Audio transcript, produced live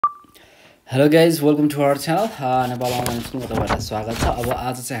Hello guys, welcome to our channel. Nepal online school ma तपाईहरुलाई स्वागत छ। अब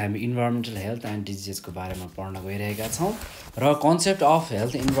आज चाहिँ हामी इन्भाइरोमेन्टल हेल्थ एन्ड डिजिजेस को बारेमा पढ्न गइरहेका छौं र concept of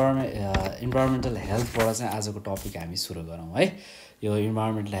health environmental health बाट चाहिँ आजको टपिक हामी सुरु गरौँ है। यो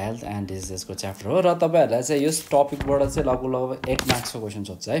इन्भाइरोमेन्टल हेल्थ एन्ड डिजिजेस को च्याप्टर हो र तपाईहरुलाई चाहिँ यस टपिक बाट चाहिँ लगभग 8 मार्क्स को क्वेशन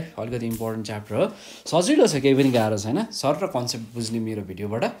सोध्छ है। अलिकति इम्पोर्टेन्ट च्याप्टर हो। सजिलो छ, केही पनि गाह्रो छैन। सर र कन्सेप्ट बुझ्ने मेरो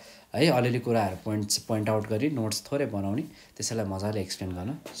भिडियोबाट है अलिअलि कुराहरु पोइन्ट आउट गरी नोट्स थोरै बनाउने, त्यसैलाई मजाले एक्सप्लेन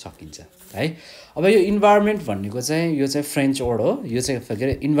गर्न सकिन्छ है। अब यो इन्भाइरोमेन्ट भन्नेको चाहिँ यो चाहिँ फ्रेन्च वर्ड हो। यो चाहिँ के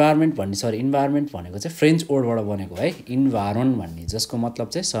अरे इन्भाइरोमेन्ट भनेको चाहिँ फ्रेन्च वर्डबाट बनेको है। इन्भाइरोन भन्ने जसको मतलब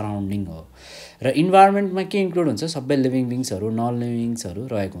चाहिँ सराउन्डिङ हो। र इन्भाइरोमेन्टमा के इन्क्लुड हुन्छ? सबै लिभिङ बिङ्सहरु, नन लिभिङ्सहरु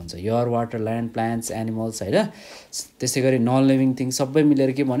रहेको हुन्छ। Air, water, land, plants, animals हैन। त्यसैगरी नन लिभिङ थिङ सबै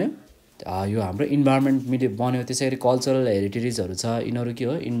मिलेर के बन्यो? यो हाम्रो इन्भाइरोमेन्ट बन्यो। त्यसैगरी कल्चरल हेरिटेजेसहरु छ, यिनीहरु के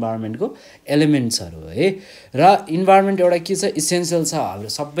हो? इन्भाइरोमेन्टको एलिमेन्ट्सहरु हो है। र इन्भाइरोमेन्ट एउटा के छ? इसेन्शियल छ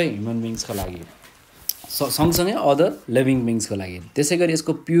हाम्रो सबै ह्युमन बिङ्सको लागि, सँगसँगै अदर लिभिङ बिङ्सको लागि। त्यसैगरी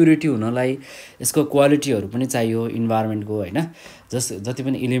यसको प्युरिटी हुनलाई यसको क्वालिटीहरु पनि चाहियो इन्भाइरोमेन्टको हैन। जति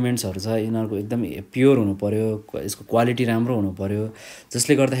पनि एलिमेन्ट्सहरु छ यिनीहरुको एकदम प्योर हुनु पर्यो, यसको क्वालिटी राम्रो हुनु पर्यो,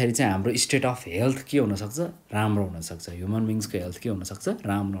 जसले गर्दाखेरि चाहिँ हाम्रो स्टेट अफ हेल्थ के हुन सक्छ? राम्रो हुन सक्छ। ह्युमन बिङ्सको हेल्थ के हुन सक्छ?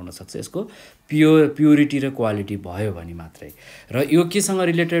 राम्रो हुन सक्छ। यसको प्युरिटी र क्वालिटी भयो भने मात्रै। र यो केसँग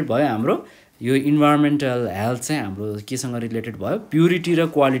रिलेटेड भयो? हाम्रो यो इन्भाइरोमेन्टल हेल्थ चाहिँ हाम्रो केसँग रिलेटेड भयो? प्युरिटी र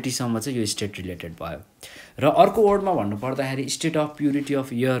क्वालिटीसँग चाहिँ यो स्टेट रिलेटेड भयो। र अर्को वर्डमा भन्नु पर्दाखेरि state of purity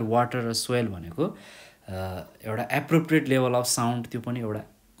of air, water र सोइल भनेको एउटा एप्रोप्रिएट लेभल अफ साउन्ड, त्यो पनि एउटा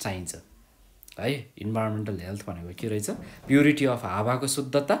चाहिन्छ है। इन्भाइरोमेन्टल हेल्थ भनेको के रहेछ? प्युरिटी अफ हावाको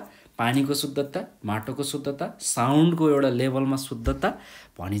शुद्धता, पानीको शुद्धता, माटोको शुद्धता, साउन्डको एउटा लेभलमा शुद्धता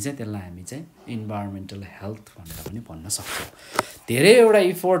भनी चाहिँ त्यसलाई हामी चाहिँ इन्भाइरोमेन्टल हेल्थ भनेर पनि भन्न सक्छौँ। धेरै एउटा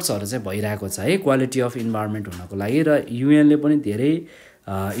इफोर्ट्सहरु चाहिँ भइरहेको छ है क्वालिटी अफ इन्भाइरोमेन्ट हुनको लागि। र युएनले पनि धेरै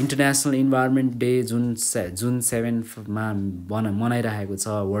इन्टरनेसनल इन्भाइरोमेन्ट डे जुन 7 मा मनाइरहेको छ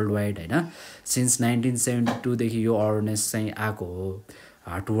वर्ल्ड वाइड हैन। सिन्स 1972 देखि यो अवेरनेस चाहिँ आएको हो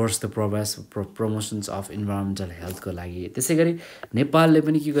towards the promotions of environmental हेल्थको लागि। त्यसैगरी नेपालले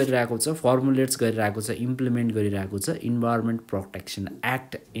पनि के गरिरहेको छ? फर्मुलेट्स गरिरहेको छ, इम्प्लिमेन्ट गरिरहेको छ environment protection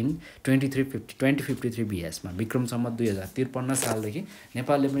act in 2053 BS मा। विक्रम सम्वत 2053 सालदेखि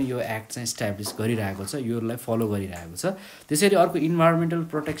नेपालले पनि यो एक्ट चाहिँ एस्टाब्लिश गरिरहेको छ, योलाई फलो गरिरहेको छ। त्यसैले अर्को इन्भाइरोमेन्टल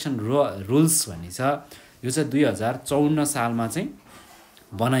प्रोटेक्सन रुल्स भन्ने छ। यो चाहिँ 2054 सालमा चाहिँ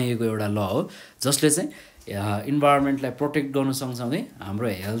बनाइएको एउटा ल हो, जसले चाहिँ इन्भाइरोमेन्टलाई प्रोटेक्ट गर्नु सँगसँगै हाम्रो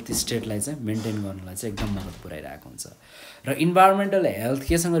हेल्थ स्टेटलाई चाहिँ मेन्टेन गर्नलाई चाहिँ एकदम मद्दत पुर्याइरहेको हुन्छ। र इन्भाइरोमेन्टल हेल्थ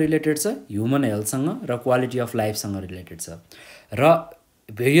केसँग रिलेटेड छ? ह्युमन हेल्थसँग र क्वालिटी अफ लाइफसँग रिलेटेड छ। र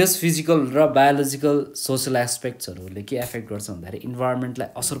भेरियस फिजिकल र बायोलोजिकल सोशल एस्पेक्ट्सहरूले के एफेक्ट गर्छ भन्दाखेरि इन्भाइरोमेन्टलाई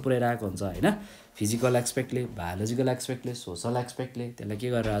असर पुर्याइरहेको हुन्छ हैन। फिजिकल एस्पेक्टले, बायोलोजिकल एस्पेक्टले, सोशल एस्पेक्टले त्यसलाई के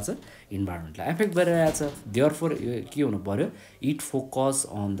गरिरहेछ? इन्भाइरोमेन्टलाई एफेक्ट गरिरहेछ। देयरफोर यो के हुनु पर्यो? It focus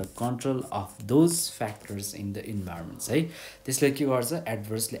on the control of those factors in the इन्भाइरोमेन्ट्स है। त्यसले के गर्छ?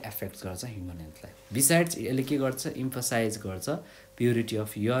 एडभर्सली एफेक्ट गर्छ ह्युमन हेल्थलाई। बिसाइड्स यसले के गर्छ? इम्फसाइज गर्छ प्युरिटी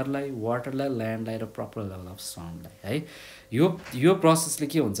अफ एयरलाई, वाटरलाई, ल्यान्डलाई र प्रपर लेभल अफ साउन्डलाई है। यो प्रोसेसले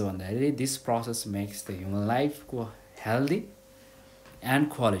के हुन्छ भन्दाखेरि this process makes the human लाइफको हेल्दी एन्ड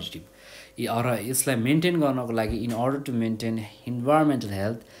क्वालिटेटिभ। र यसलाई मेन्टेन गर्नको लागि in order to maintain environmental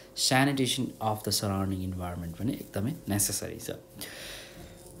health, sanitation of the surrounding environment पनि एकदमै नेसेसरी छ।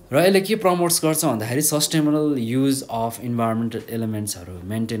 र यसले के प्रमोट्स गर्छ भन्दाखेरि sustainable use of environmental एलिमेन्ट्सहरु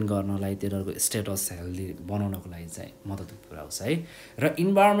maintain गर्नलाई, तिनीहरुको स्टेटस हेल्दी बनाउनको लागि चाहिँ मद्दत पुर्याउँछ है। र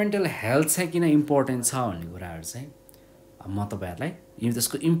इन्भाइरोमेन्टल हेल्थ चाहिँ किन इम्पोर्टेन्ट छ भन्ने कुराहरु चाहिँ म तपाईहरुलाई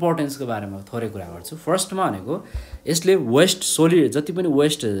यसको इम्पोर्टेन्सको बारेमा थोरै कुरा गर्छु। फर्स्टमा भनेको यसले वेस्ट सोलिड जति पनि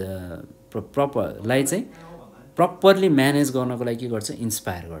वेस्ट प्रपरलाई चाहिँ प्रपरली म्यानेज गर्नको लागि के गर्छ?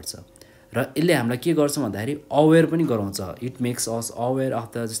 इन्स्पायर गर्छ। र यसले हामीलाई के गर्छ भन्दाखेरि अवेर पनि गराउँछ। It makes us aware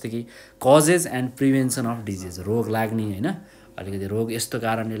of the जस्तै कि causes and prevention of disease, रोग लाग्ने हैन, अलिकति रोग यस्तो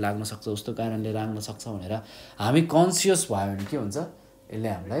कारणले लाग्न सक्छ, उस्तो कारणले लाग्न सक्छ भनेर हामी कन्सियस भयो भने के हुन्छ? यसले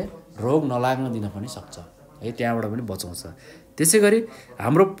हामीलाई रोग नलाग्न दिन पनि सक्छ है, त्यहाँबाट पनि बचाउँछ। त्यसैगरी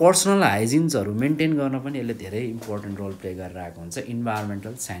हाम्रो पर्सनल हाइजिन्सहरु मेन्टेन गर्न पनि यसले धेरै इम्पोर्टेन्ट रोल प्ले गरिरहेको हुन्छ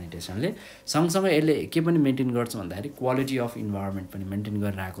इन्भाइरोमेन्टल स्यानिटेसनले। सँगसँगै यसले के पनि मेन्टेन गर्छ भन्दाखेरि क्वालिटी अफ इन्भाइरोमेन्ट पनि मेन्टेन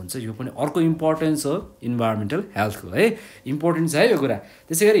गरिरहेको हुन्छ। यो पनि अर्को इम्पोर्टेन्स हो इन्भाइरोमेन्टल हेल्थको है। इम्पोर्टेन्स है यो कुरा।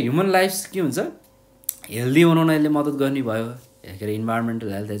 त्यसैगरी ह्युमन लाइफ के हुन्छ? हेल्दी बनाउन यसले मद्दत गर्ने भयो। यसले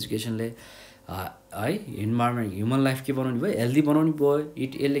इन्भाइरोमेन्टल हेल्थ एजुकेसनले है ह्युमन लाइफ के बनाउने भयो? हेल्दी बनाउने भयो।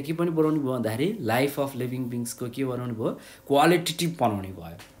 यसले के पनि बनाउने भयो भन्दाखेरि लाइफ अफ लिभिङ बिङ्सको के बनाउने भयो? क्वालिटेटिभ बनाउने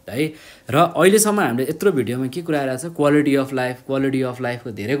भयो है। र अहिलेसम्म हामीले यत्रो भिडियोमा के कुरा आइरहेको छ? क्वालिटी अफ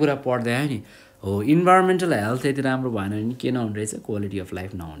लाइफको धेरै कुरा पढ्दै आयो नि हो। इन्भाइरोमेन्टल हेल्थ यति राम्रो भएन भने के नहुने रहेछ? क्वालिटी अफ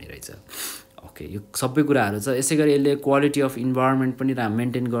लाइफ नहुने रहेछ ओके यो सबै कुराहरू छ यसैगरी यसले क्वालिटी अफ इन्भाइरोमेन्ट पनि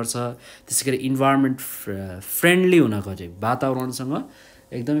मेन्टेन गर्छ त्यसैगरी इन्भाइरोमेन्ट फ्रेन्डली हुन खोजे वातावरणसँग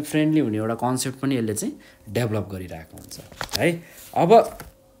एकदमै फ्रेन्डली हुने एउटा कन्सेप्ट पनि यसले चाहिँ डेभलप गरिरहेको हुन्छ है अब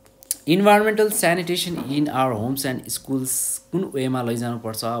environmental sanitation in our homes and schools कुन वेमा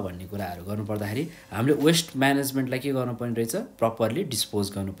लैजानुपर्छ भन्ने कुराहरू गर्नुपर्दाखेरि हामीले वेस्ट म्यानेजमेन्टलाई के गर्नुपर्ने रहेछ प्रपरली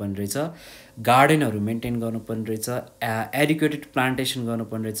डिस्पोज गर्नुपर्ने रहेछ गार्डनहरू मेन्टेन गर्नुपर्ने रहेछ एडुकेटेड प्लान्टेसन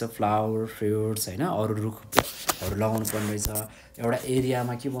गर्नुपर्ने रहेछ फ्लावर फ्रुट्स होइन अरू रुखहरू लगाउनु पर्ने रहेछ एउटा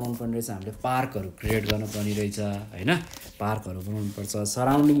एरियामा के बनाउनु पर्ने रहेछ हामीले पार्कहरू क्रिएट गर्नुपर्ने रहेछ होइन पार्कहरू बनाउनुपर्छ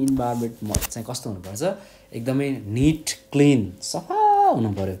सराउन्डिङ इन्भाइरोमेन्ट चाहिँ कस्तो हुनुपर्छ एकदमै निट क्लिन सफा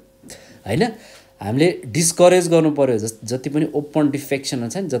हुनु पर्यो हैन हामीले डिस्करेज गर्नु पर्यो जति पनि ओपन डिफेक्सन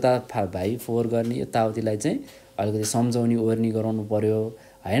हुन्छ नि जता भाइ फोहोर गर्ने यताउतिलाई चाहिँ अलिकति सम्झाउने ओर्नी गराउनु पर्यो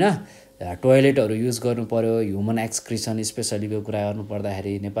हैन टोयलेटहरू युज गर्नु पर्यो ह्युमन एक्सक्रिसन स्पेसलीको कुरा गर्नु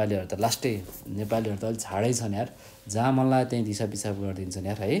पर्दाखेरि नेपालीहरू त लास्टै नेपालीहरू त अलिक छाडै छन् यार जहाँ मन लाग्यो त्यहीँ दिसा पिसाब गरिदिन्छन्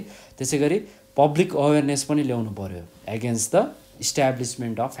यार है त्यसैगरी पब्लिक अवेरनेस पनि ल्याउनु पर्यो एगेन्स्ट द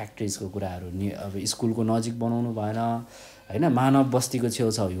इस्टाब्लिसमेन्ट अफ फ्याक्ट्रिजको कुराहरू अब स्कुलको नजिक बनाउनु भएन हैन मानव बस्तीको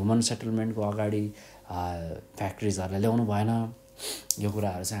छेउछाउ ह्युमन सेटलमेन्टको अगाडि फ्याक्ट्रिजहरूलाई ल्याउनु भएन यो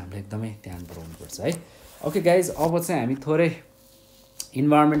कुराहरू चाहिँ हामीले एकदमै ध्यान पुर्याउनुपर्छ है ओके गाइज अब चाहिँ हामी थोरै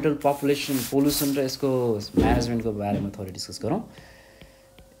इन्भाइरोमेन्टल पोल्युसन र यसको म्यानेजमेन्टको बारेमा थोरै डिस्कस गरौँ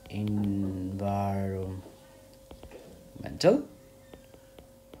इन्भाइरोमेन्टल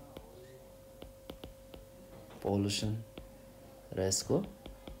पोल्युसन र यसको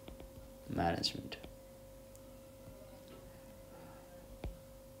म्यानेजमेन्ट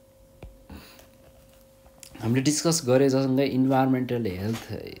हामीले डिस्कस गरे जसँगै इन्भाइरोमेन्टल हेल्थ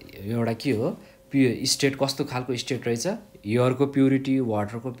एउटा के हो स्टेट कस्तो खालको स्टेट रहेछ एयरको प्युरिटी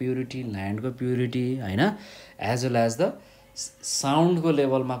वाटरको प्युरिटी ल्यान्डको प्युरिटी हैन एज वेल एज द साउन्डको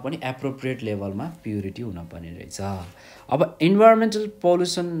लेभलमा पनि एप्रोप्रिएट लेभलमा प्युरिटी हुनुपर्ने रहेछ अब इन्भाइरोमेन्टल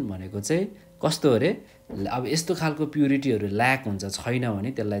पोल्युसन भनेको चाहिँ कस्तो अरे अब यस्तो खालको प्युरिटीहरू ल्याक हुन्छ छैन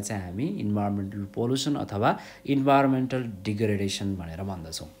भने त्यसलाई चाहिँ हामी इन्भाइरोमेन्टल पोल्युसन अथवा इन्भाइरोमेन्टल डिग्रेडेसन भनेर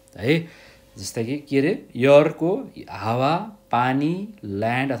भन्दछौँ है जस्तै कि के अरे एयरको हावा पानी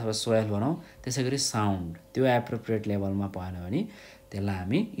ल्यान्ड अथवा सोयल भनौँ त्यसै गरी साउन्ड त्यो एप्रोप्रिएट लेभलमा भएन भने त्यसलाई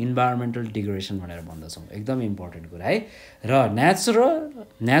हामी इन्भाइरोमेन्टल डिग्रेडेसन भनेर भन्दछौँ एकदम इम्पोर्टेन्ट कुरा है र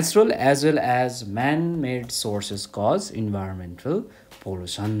natural as well as man made sources cause environmental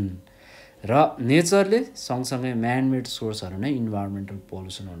pollution र नेचरले सँगसँगै म्यान मेड सोर्सहरू नै इन्भाइरोमेन्टल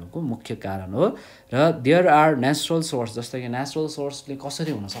पोल्युसन हुनुको मुख्य कारण हो र देयर आर नेचुरल सोर्स जस्तै कि नेचुरल सोर्सले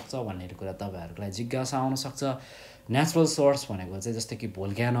कसरी हुनसक्छ भन्ने कुरा तपाईँहरूलाई जिज्ञासा आउन सक्छ नेचुरल सोर्स भनेको चाहिँ जस्तै कि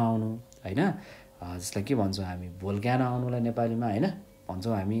भोल्क्यानो आउनु होइन जसलाई के भन्छौँ हामी भोल्क्यानो आउनुलाई नेपालीमा होइन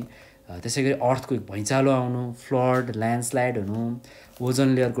भन्छौँ हामी त्यसै गरी अर्थको भुइँचालो आउनु फ्लड ल्यान्डस्लाइड हुनु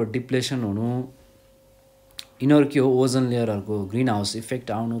ओजन लेयरको डिप्लेसन हुनु यिनीहरू के हो ओजन लेयरहरूको ग्रिन हाउस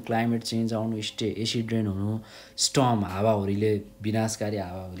इफेक्ट आउनु क्लाइमेट चेन्ज आउनु एसिड रेन हुनु स्टर्म हावाहुरीले विनाशकारी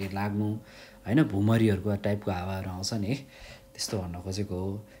हावाहुरी लाग्नु होइन भूमरीहरूको टाइपको हावाहरू आउँछ नि त्यस्तो भन्न खोजेको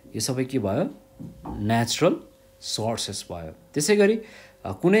हो यो सबै के भयो नेचुरल सोर्सेस भयो त्यसै गरी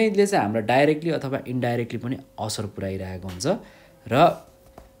कुनैले चाहिँ हामीलाई डाइरेक्टली अथवा इन्डाइरेक्टली पनि असर पुर्याइरहेको हुन्छ र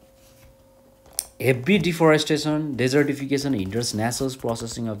heavy deforestation डेजर्टिफिकेसन हिन्डर्स natural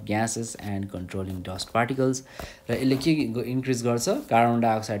processing of gases and controlling dust particles र यसले के इन्क्रिज गर्छ कार्बन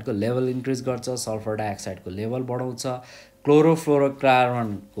डाइअक्साइडको लेभल इन्क्रिज गर्छ सल्फर डाइअक्साइडको लेभल बढाउँछ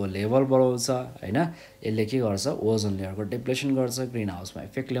क्लोरोफ्लोरोकार्बनको लेभल बढाउँछ होइन यसले के गर्छ ओजन लेयरको डिप्लेसन गर्छ ग्रिन हाउसमा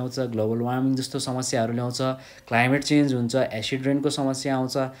इफेक्ट ल्याउँछ ग्लोबल वार्मिङ जस्तो समस्याहरू ल्याउँछ क्लाइमेट चेन्ज हुन्छ एसिड रेनको समस्या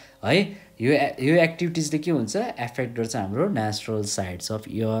आउँछ है यो एक्टिभिटिजले के हुन्छ एफेक्ट गर्छ हाम्रो natural sides of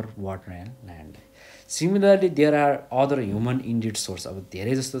air water and land similarly there are other human indeed source अब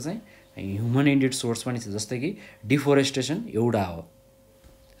धेरै जस्तो चाहिँ ह्युमन इन्डिड सोर्स पनि छ जस्तै कि डिफोरेस्टेसन एउटा हो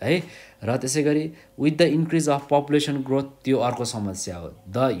है र त्यसै गरी with the increase of population growth त्यो अर्को समस्या हो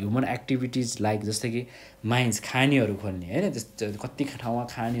द ह्युमन एक्टिभिटिज लाइक जस्तै कि माइन्स खानीहरू खोल्ने होइन त्यस्तो कति ठाउँमा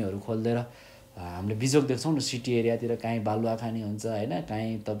खानीहरू खोलिदिएर हामीले बिजोग देख्छौँ न सिटी एरियातिर काहीँ बालुवा खानी हुन्छ होइन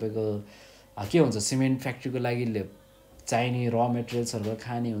काहीँ तपाईँको के हुन्छ सिमेन्ट फ्याक्ट्रीको लागि चाहिने र मेटेरियल्सहरूको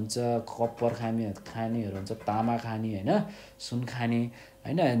खानी हुन्छ कप्पर खानीहरू हुन्छ तामा खानी होइन सुन खानी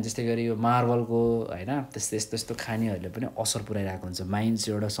होइन जस्तै गरी यो मार्बलको होइन त्यस्तो खानीहरूले पनि असर पुर्याइरहेको हुन्छ माइन्स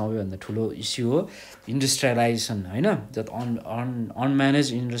एउटा सबैभन्दा ठुलो इस्यु हो इन्डस्ट्रियलाइजेसन होइन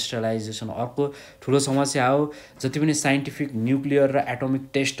अनम्यानेज इन्डस्ट्रियलाइजेसन अर्को ठुलो समस्या हो जति पनि साइन्टिफिक न्युक्लियर र एटोमिक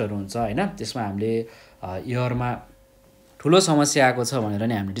टेस्टहरू हुन्छ होइन त्यसमा हामीले एयरमा ठुलो समस्या आएको छ भनेर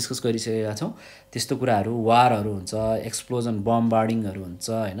नि हामीले डिस्कस गरिसकेका छौँ। त्यस्तो कुराहरू वारहरू हुन्छ, एक्सप्लोजन बमबार्डिङहरू हुन्छ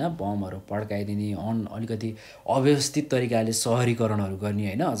हैन, बमहरू पड्काइदिने, अलिकति अव्यवस्थित तरिकाले सहरीकरणहरू गर्ने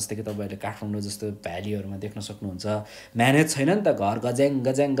हैन। जस्तै कि तपाईहरुले काठमाडौँ जस्तो भ्यालीहरूमा देख्न सक्नुहुन्छ, म्यानेज छैन नि त, घर गज्याङ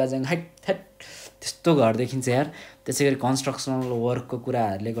गज्याङ गज्याङ हैट हैट त्यस्तो घर देखिन्छ यार। त्यसैगरी कन्स्ट्रक्सनल वर्कको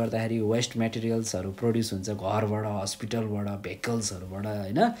कुराहरूले गर्दाखेरि वेस्ट मेटेरियल्सहरू प्रोड्युस हुन्छ घरबाट, हस्पिटलबाट, भेहिकल्सहरूबाट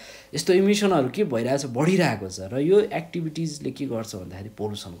हैन। यस्तो इमिसनहरू के भइरहेछ, बढिरहेको छ र यो एक्टिभिटिजले के गर्छ भन्दाखेरि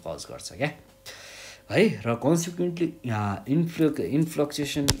पोल्युसन कज गर्छ क्या है। र कन्सिक्वेन्टली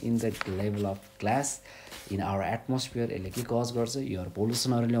इन्फ्लक्चुएसन in the level of glass in our atmosphere, यसले के कज गर्छ, एयर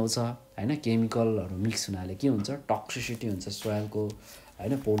पोल्युसनहरू ल्याउँछ हैन। केमिकलहरू मिक्स हुनाले के हुन्छ, टक्सिसिटी हुन्छ सोइलको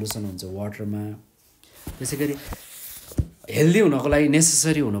हैन, पोल्युसन हुन्छ वाटरमा। त्यसै गरी हेल्दी हुनको लागि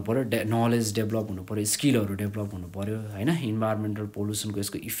नेसेसरी हुनु पर्यो, नलेज डेभलप हुनु पर्यो, स्किलहरू डेभलप हुनु पर्यो हैन। इन्भाइरोमेन्टल पोल्युसनको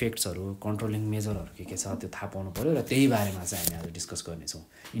यसको इफेक्ट्सहरू, कन्ट्रोलिङ मेजरहरू के छ त्यो थाहा पाउनु पर्यो। र त्यही बारेमा चाहिँ हामी आज डिस्कस गर्नेछौँ,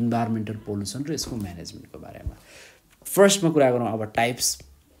 इन्भाइरोमेन्टल पोल्युसन र यसको म्यानेजमेन्टको बारेमा। फर्स्टमा कुरा गरौँ अब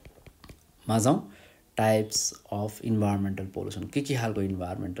टाइप्समा जाउँ। टाइप्स अफ इन्भाइरोमेन्टल पोल्युसन, के खालको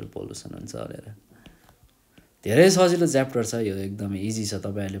इन्भाइरोमेन्टल पोल्युसन हुन्छ भनेर। धेरै सजिलो च्याप्टर छ यो, एकदमै इजी छ,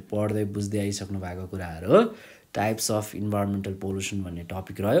 तपाईँहरूले पढ्दै बुझ्दै आइसक्नु भएको कुराहरू हो। टाइप्स अफ इन्भाइरोमेन्टल पोल्युसन भन्ने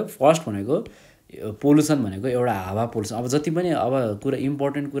टपिक रह्यो। फर्स्ट भनेको पोल्युसन भनेको एउटा हावा पोल्युसन। अब जति पनि अब कुरा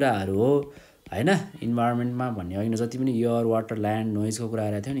इम्पोर्टेन्ट कुराहरू हो हैन इन्भाइरोमेन्टमा भन्ने होइन, जति पनि एयर वाटर ल्यान्ड नोइजको कुरा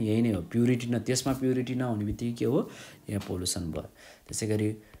आएको थियो नि, यही नै हो। प्युरिटी त्यसमा प्युरिटी नहुने बित्तिकै के हो, यहाँ पोल्युसन भयो। त्यसै गरी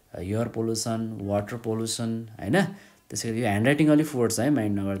एयर पोल्युसन, वाटर पोल्युसन हैन। त्यसै गरी यो ह्यान्डराइटिङ अलिक फोर्स है,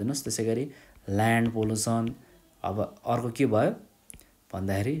 माइन्ड नगरिदिनुहोस्। त्यसै गरी ल्यान्ड पोल्युसन। अब अर्को के भयो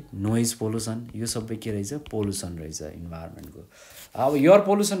भन्दाखेरि नोइज पोल्युसन। यो सबै के रहेछ, पोल्युसन रहेछ इन्भाइरोमेन्टको। अब एयर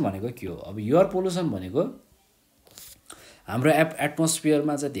पोल्युसन भनेको के हो, अब एयर पोल्युसन भनेको हाम्रो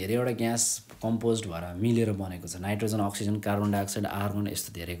एटमोस्फियरमा चाहिँ धेरैवटा ग्यास कम्पोज्ड भएर मिलेर बनेको छ, nitrogen, oxygen, carbon dioxide, argon,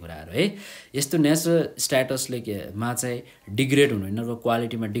 यस्तो धेरै कुराहरू है। यस्तो नेचुरल स्ट्याटसले मा चाहिँ डिग्रेड हुनु, यिनीहरूको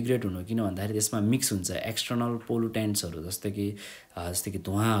क्वालिटीमा डिग्रेड हुनु, किन भन्दाखेरि त्यसमा मिक्स हुन्छ एक्सटर्नल पोल्युटेन्ट्सहरू, जस्तै कि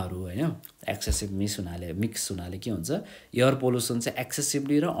धुवाँहरू हैन। एक्सेसिभ मिक्स हुनाले के हुन्छ, एयर पोल्युसन चाहिँ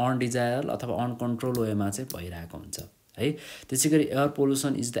एक्सेसिभली र अनडिजायरल अथवा अनकन्ट्रोल वेमा चाहिँ भइरहेको हुन्छ है। त्यसै गरी air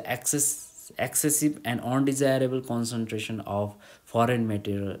pollution is the excessive and undesirable concentration of foreign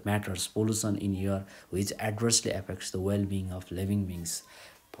matters pollution in air which adversely affects the well-being of living beings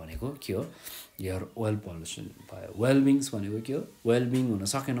भनेको के हो, एयर वेल पोल्युसन भयो। वेल बिङ्स भनेको के हो, वेल बिङ हुन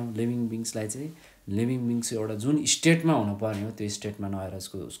सकेनौँ लिभिङ बिङ्सलाई चाहिँ, लिभिङ बिङ्स एउटा जुन स्टेटमा हुनुपर्ने हो त्यो स्टेटमा नआएर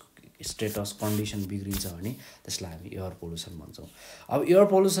उसको स्टेटस कन्डिसन बिग्रिन्छ भने त्यसलाई हामी एयर पोल्युसन भन्छौँ। अब एयर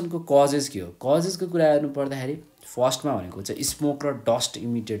पोल्युसनको कजेस के हो, कजेसको कुरा हेर्नु पर्दाखेरि फर्स्टमा भनेको चाहिँ स्मोक र डस्ट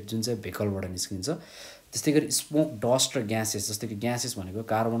इमिटेड जुन चाहिँ भेहिकलबाट निस्किन्छ। त्यस्तै गरी स्मोक, डस्ट र ग्यासेस, जस्तै कि ग्यासेस भनेको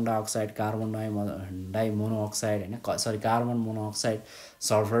कार्बन डाइअक्साइड, कार्बन मोनोअक्साइड हैन, कार्बन मोनोअक्साइड,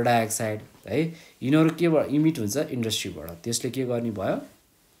 सल्फर डाइअक्साइड है। यिनीहरू केबाट इमिट हुन्छ, इन्डस्ट्रीबाट। त्यसले के गर्ने भयो,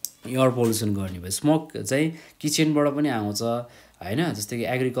 एयर पोल्युसन गर्ने भयो। स्मोक चाहिँ किचनबाट पनि आउँछ हैन, जस्तै कि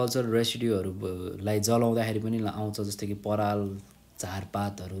एग्रिकल्चर रेसिड्युहरूलाई जलाउँदाखेरि पनि आउँछ, जस्तै कि पराल,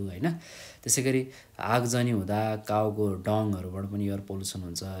 झारपातहरू हैन। त्यसै गरी आगजनी हुँदा काउको डङहरूबाट पनि एयर पोल्युसन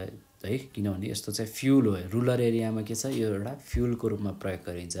हुन्छ है, किनभने यस्तो चाहिँ फ्युल हो। रुरल एरियामा के छ, यो एउटा फ्युलको रूपमा प्रयोग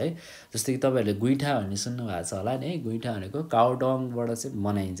गरिन्छ है। जस्तै कि तपाईँहरूले गुइठा भन्ने सुन्नु भएको छ होला नि है। गुइठा भनेको काउ डङबाट चाहिँ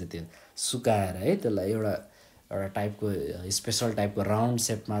बनाइन्छ, त्यो सुकाएर है, त्यसलाई एउटा टाइपको स्पेसल टाइपको राउन्ड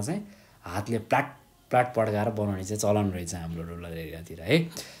सेपमा चाहिँ हातले प्लाट पड्काएर बनाउने चाहिँ चलन रहेछ हाम्रो रुरल एरियातिर है।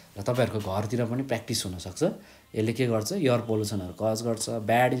 र तपाईँहरूको घरतिर पनि प्र्याक्टिस हुनसक्छ। यसले के गर्छ, एयर पोल्युसनहरू कज गर्छ।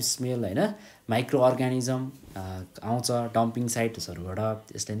 ब्याड स्मेल हैन, माइक्रो अर्गानिजम आउँछ डम्पिङ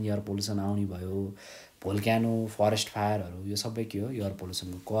साइट्सहरूबाट, यसले नि एयर पोल्युसन आउने भयो। भोल्क्यानो, फरेस्ट फायरहरू, यो सबै के हो, एयर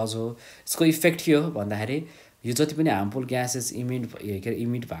पोल्युसनको कज हो। यसको इफेक्ट के हो भन्दाखेरि यो जति पनि हार्मफुल ग्यासेस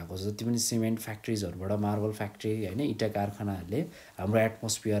इमिट भएको छ, जति पनि सिमेन्ट फ्याक्ट्रिजहरूबाट, मार्बल फ्याक्ट्री हैन, इटा कारखानाहरूले हाम्रो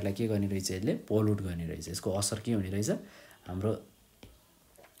एटमोस्फियरलाई के गर्ने रहेछ, यसले पोल्युट गर्ने रहेछ। यसको असर के हुने रहेछ, हाम्रो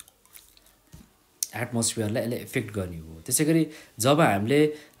एटमोस्फियरलाई यसले इफेक्ट गर्ने हो। त्यसै गरी जब हामीले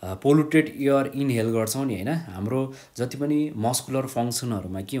पोल्युटेड एयर इनहेल गर्छौँ नि हैन, हाम्रो जति पनि मस्कुलर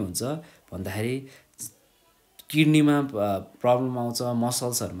फङ्सनहरूमा के हुन्छ भन्दाखेरि किडनीमा प्रब्लम आउँछ,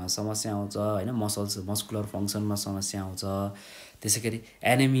 मसल्सहरूमा समस्या आउँछ हैन, मस्कुलर फङ्सनमा समस्या आउँछ। त्यसै गरी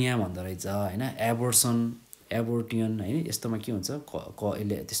एनेमिया भन्दो रहेछ हैन, एबोर्टियन हैन, यस्तोमा के हुन्छ,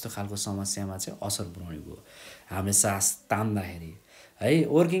 यसले त्यस्तो खालको समस्यामा चाहिँ असर पुर्याउने भयो। हामीले सास तान्दाखेरि है।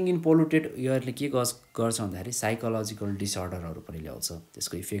 वर्किङ इन पोल्युटेड एयरले के गर्छ भन्दाखेरि साइकोलोजिकल डिसअर्डरहरू पनि ल्याउँछ,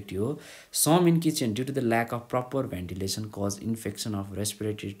 त्यसको इफेक्ट हो। Some in kitchen due to the lack of proper ventilation cause infection of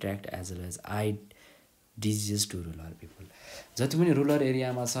respiratory ट्र्याक्ट as well as I diseases to rural people. जति पनि रुरल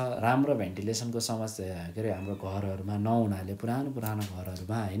एरियामा छ राम्रो भेन्टिलेसनको समस्या के अरे हाम्रो घरहरूमा नहुनाले पुरानो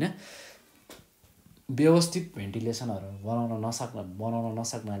घरहरूमा हैन व्यवस्थित भेन्टिलेसनहरू बनाउन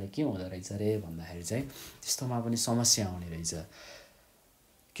नसक्नाले के हुँदो रहेछ रे भन्दाखेरि चाहिँ त्यस्तोमा पनि समस्या आउने रहेछ।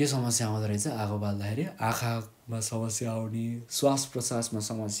 के समस्या आउँदो रहेछ? आगो बाल्दाखेरि आँखामा समस्या आउने, श्वास प्रश्वासमा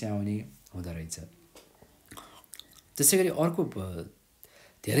समस्या आउने हुँदो रहेछ। त्यसैगरी अर्को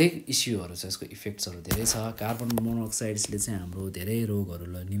धेरै इस्युहरू छ, यसको इफेक्ट्सहरू धेरै छ। कार्बन मोनोक्साइड्सले चाहिँ हाम्रो धेरै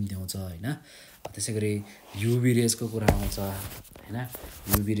रोगहरूलाई निम्त्याउँछ हैन। त्यसैगरी युभी रेजको कुरा आउँछ हैन।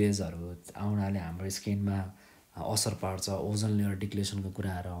 युभी रेजहरू आउनाले हाम्रो स्किनमा असर पार्छ। ओजन लेयर डिक्लेसनको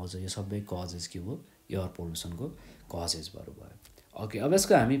कुराहरू आउँछ। यो सबै कजेस के हो? एयर पोल्युसनको कजेसहरू भयो। ओके, अब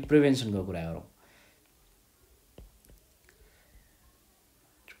यसको हामी प्रिभेन्सनको कुरा गरौँ।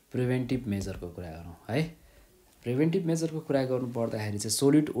 प्रिभेन्टिभ मेजरको कुरा गरौँ है। प्रिभेन्टिभ मेजरको कुरा गर्नु पर्दाखेरि चाहिँ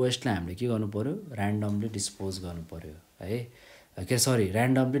सोलिड वेस्टलाई हामीले के गर्नु पर्यो? र्यान्डमली डिस्पोज गर्नु पर्यो है।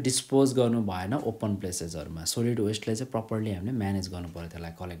 र्यान्डमली डिस्पोज गर्नु भएन ओपन प्लेसेसहरूमा। सोलिड वेस्टलाई चाहिँ प्रपरली हामीले म्यानेज गर्नु पर्यो,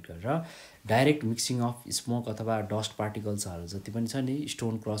 त्यसलाई कलेक्ट गरेर। डाइरेक्ट मिक्सिङ अफ स्मोक अथवा डस्ट पार्टिकल्सहरू जति पनि छ नि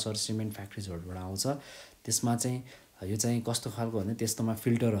स्टोन क्रसर सिमेन्ट फ्याक्ट्रिजहरूबाट आउँछ, त्यसमा चाहिँ यो चाहिँ कस्तो खालको भने त्यस्तोमा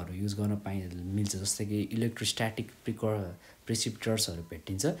फिल्टरहरू युज गर्न मिल्छ, जस्तै कि इलेक्ट्रोस्ट्याटिक प्रिसिप्टर्सहरू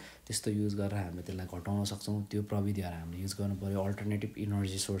भेटिन्छ। त्यस्तो युज गरेर हामीले त्यसलाई घटाउन सक्छौँ। त्यो प्रविधिहरू हामीले युज गर्नु पर्यो। अल्टरनेटिभ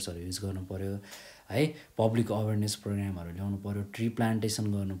इनर्जी सोर्सहरू युज गर्नु पर्यो है। पब्लिक अवेरनेस प्रोग्रामहरू ल्याउनु पर्यो। ट्री प्लान्टेसन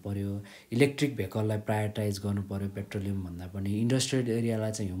गर्नु पर्यो। इलेक्ट्रिक भेहिकललाई प्रायोरिटाइज गर्नु पर्यो पेट्रोलियम भन्दा पनि। इन्डस्ट्रियल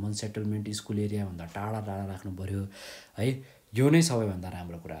एरियालाई चाहिँ ह्युमन सेटलमेन्ट स्कुल एरियाभन्दा टाढा राख्नु पर्यो है। यो नै सबैभन्दा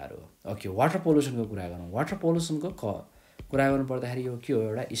राम्रो कुराहरू हो। ओके, वाटर पोल्युसनको कुरा गरौँ। वाटर पोल्युसनको कुरा गर्नु पर्दाखेरि यो के हो?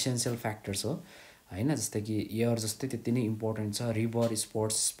 एउटा इसेन्सियल फ्याक्टर्स हो हैन। जस्तै कि एयर जस्तै त्यति नै इम्पोर्टेन्ट छ। River,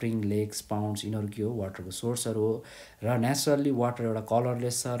 sports, spring, lakes, pounds यिनीहरू के हो? वाटरको सोर्सहरू हो। र नेचुरल्ली वाटर एउटा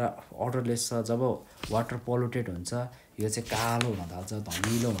कलरलेस छ र अर्डरलेस छ। जब वाटर पोल्युटेड हुन्छ यो चाहिँ कालो हुन थाल्छ,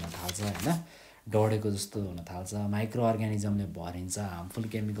 धमिलो हुन थाल्छ हैन, डढेको जस्तो हुन थाल्छ। माइक्रो अर्गानिजमले भरिन्छ, हार्मफुल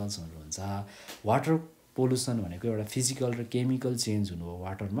केमिकल्सहरू हुन्छ। वाटर पोल्युसन भनेको एउटा फिजिकल र केमिकल चेन्ज हुनु हो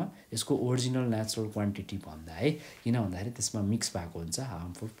वाटरमा, यसको ओरिजिनल नेचुरल क्वान्टिटी भन्दा है। किन भन्दाखेरि त्यसमा मिक्स भएको हुन्छ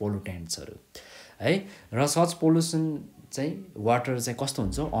हार्मफुल पोल्युटेन्ट्सहरू है। र सच पोल्युसन चाहिँ वाटर चाहिँ कस्तो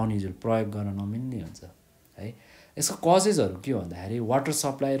हुन्छ? अनयुजुअल, प्रयोग गर्न नमिल्ने हुन्छ है। यसको कजेसहरू के हो भन्दाखेरि वाटर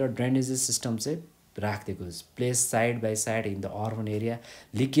सप्लाई र ड्रेनेजेस सिस्टम चाहिँ राखिदिएको place side by side in the urban area.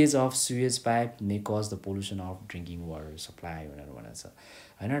 Leakage of Suez pipe may cause the pollution of drinking water supply भनेर भनेको छ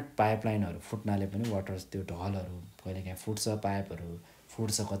हैन। पाइपलाइनहरू फुट्नाले पनि वाटर त्यो ढलहरू कहिलेकाहीँ फुट्छ, पाइपहरू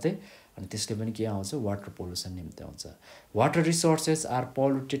फुट्छ कतै, अनि त्यसले पनि के आउँछ? वाटर पोल्युसन निम्ति आउँछ। वाटर रिसोर्सेस आर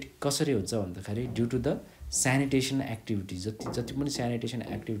पोल्युटेड कसरी हुन्छ भन्दाखेरि due to the sanitation activities. जति पनि स्यानिटेसन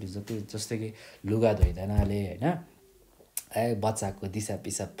एक्टिभिटिज जस्तै कि लुगा धोइदिनाले हैन, बच्चाको दिसा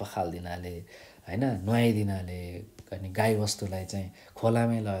पिसाब पखाल्दिनाले हैन, नुहाइदिनाले, अनि गाई वस्तुलाई चाहिँ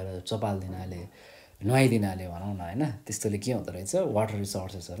खोलामै लगेर चपाल्दिनाले, नुहाइदिनाले भनौँ न हैन, त्यस्तोले के हुँदो रहेछ? वाटर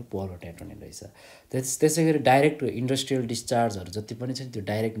रिसोर्सेसहरू पोल्युटेड हुने रहेछ। त्यसै गरी डाइरेक्ट इन्डस्ट्रियल डिस्चार्जहरू जति पनि छ त्यो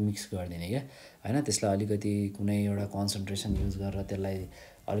डाइरेक्ट मिक्स गरिदिने क्या हैन। त्यसलाई अलिकति कुनै एउटा कन्सन्ट्रेसन युज गरेर त्यसलाई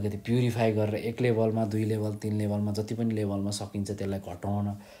अलिकति प्युरिफाई गरेर 1 लेभलमा 2 लेभल 3 लेभलमा जति पनि लेभलमा सकिन्छ त्यसलाई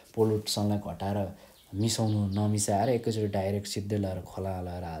घटाउन, पोल्युसनलाई घटाएर मिसाउनु नमिसाएर एकैचोटि डाइरेक्ट सिधै लगाएर खोला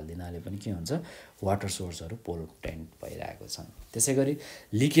लगाएर हालिदिनाले पनि के हुन्छ? वाटर सोर्सहरू पोल्युटेन्ट भइरहेको छन्। त्यसै गरी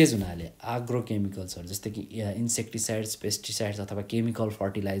लिकेज हुनाले आग्रो केमिकल्सहरू जस्तै कि इन्सेक्टिसाइड्स, पेस्टिसाइड्स अथवा केमिकल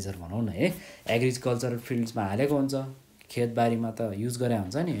फर्टिलाइजर भनौँ न है, एग्रिकल्चरल फिल्ड्समा हालेको हुन्छ। खेतबारीमा त युज गरे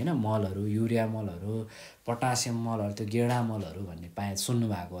हुन्छ नि हैन, मलहरू, युरिया मलहरू, पोटासियम मलहरू, त्यो गेडा मलहरू भन्ने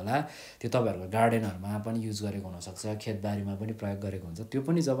सुन्नुभएको होला। त्यो तपाईँहरूको गार्डनहरूमा पनि युज गरेको हुनसक्छ, खेतबारीमा पनि प्रयोग गरेको हुन्छ। त्यो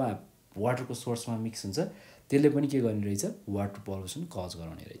पनि जब वाटरको सोर्समा मिक्स हुन्छ त्यसले पनि के गर्ने रहेछ? वाटर पोल्युसन कज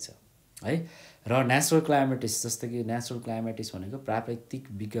गराउने रहेछ है। र नेचुरल क्लाइमेटिस जस्तै कि नेचुरल क्लाइमेटिस भनेको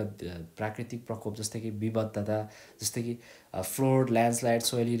प्राकृतिक प्रकोप जस्तै कि विविधता, जस्तै कि flowed, landslide,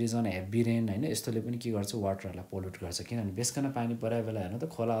 soil erosion, heavy rain हैन, यस्तोले पनि के गर्छ? वाटरलाई पोल्युट गर्छ। किनभने बेसकन पानी परेको बेला हेर्नु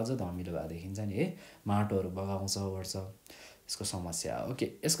त खोला अझ धमिलो भए देखिन्छ नि है, माटोहरू बगाउँछ गर्छ, यसको समस्या हो।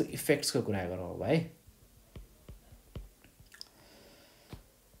 ओके, यसको इफेक्ट्सको कुरा गरौँ अब है।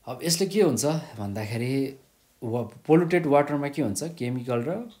 अब यसले के हुन्छ भन्दाखेरि पोल्युटेड वाटरमा के हुन्छ? केमिकल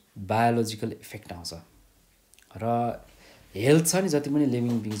र बायोलोजिकल इफेक्ट आउँछ। र हेल्थ छ नि जति पनि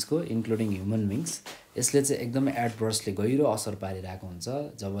लिभिङ बिङ्सको इन्क्लुडिङ ह्युमन बिङ्स, यसले चाहिँ एकदमै एडभर्सली गहिरो असर पारिरहेको हुन्छ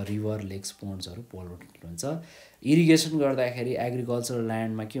जब रिभर, लेक्स, पोन्ड्सहरू पोल्युटेड हुन्छ। इरिगेसन गर्दाखेरि एग्रिकल्चरल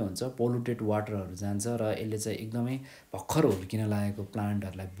ल्यान्डमा के हुन्छ? पोल्युटेड वाटरहरू जान्छ र यसले चाहिँ एकदमै भर्खर हुर्किन लागेको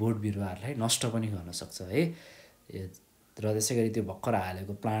प्लान्टहरूलाई, बोट बिरुवाहरूलाई नष्ट पनि गर्न सक्छ है। र त्यसै गरी त्यो भर्खर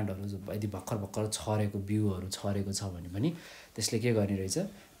हालेको प्लान्टहरू यदि भर्खर छरेको बिउहरू छरेको छ भने पनि त्यसले के गर्ने रहेछ?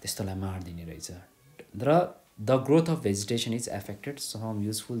 त्यस्तोलाई मारिदिने रहेछ। र The growth of vegetation is affected, some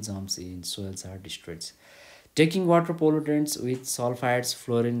useful germs in soils are destroyed. Taking water pollutants with sulfides,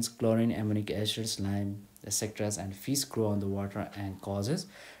 fluorines, chlorine, ammonic acids, lime, etc. and fish grow on the water and causes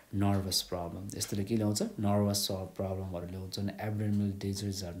nervous problem. यसले के ल्याउँछ nervous प्रब्लमहरु ल्याउँछन् abdominal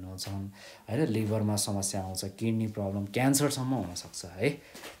डिजिजहरु ल्याउँछन् हैन लिभरमा समस्या आउँछ kidney problem cancer सम्म हुन सक्छ है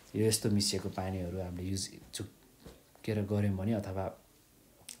यो यस्तो मिसिएको पानीहरु हामीले युज गर्यौं भने अथवा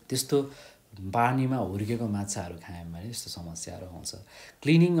त्यस्तो पानीमा हुर्केको माछाहरु खायौं भने यस्तो समस्याहरु आउँछ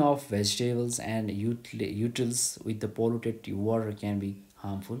cleaning of vegetables and utils with the polluted water can be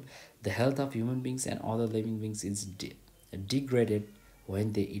harmful. The health of human beings and other living beings is degraded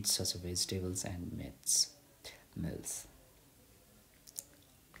when they eat such vegetables and meals.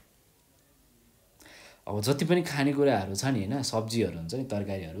 अब जति पनि खानेकुराहरु छ नि हैन सब्जीहरु हुन्छ नि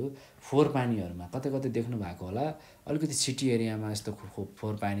तरकारीहरु फोहोर पानीहरुमा कतै कतै देख्नु भएको होला अलिकति सिटी एरियामा यस्तो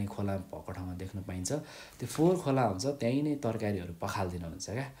फोहोर पानी खोला भएको ठाउँमा देख्न पाइन्छ त्यो फोहोर खोला हुन्छ त्यही नै तरकारीहरु पखाल्दिन हुन्छ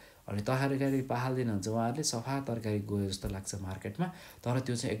क्या अनि तरकारी पखाल्दिन हुन्छ उहाँहरुले सफा तरकारी गयो जस्तो लाग्छ मार्केटमा तर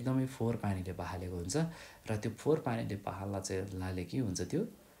त्यो चाहिँ एकदमै फोहोर पानीले पखालेको हुन्छ र त्यो फोहोर पानीले पखाल्ला चाहिँ लाले के हुन्छ त्यो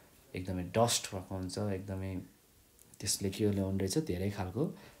एकदमै डस्ट भएको हुन्छ एकदमै त्यसले के ल्याउने रहेछ धेरै खालको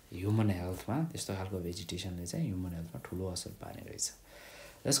ह्युमन हेल्थमा त्यस्तो खालको भेजिटेसनले चाहिँ ह्युमन हेल्थमा ठूलो असर पार्ने रहेछ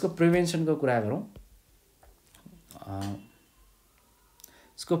यसको प्रिभेन्सनको कुरा गरौँ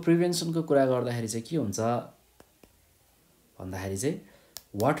यसको प्रिभेन्सनको कुरा गर्दाखेरि चाहिँ के हुन्छ भन्दाखेरि चाहिँ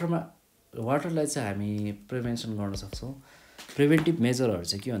वाटरलाई चाहिँ हामी प्रिभेन्सन गर्न सक्छौं प्रिभेन्टिभ मेजरहरु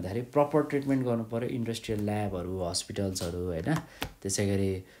चाहिँ के भन्दाखेरि प्रपर ट्रिटमेन्ट गर्नु पर्यो इन्डस्ट्रियल ल्याबहरु हस्पिटल्सहरु हैन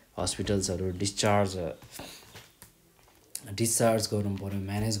त्यसैगरी हस्पिटल्सहरु डिस्चार्ज गर्नु पर्यो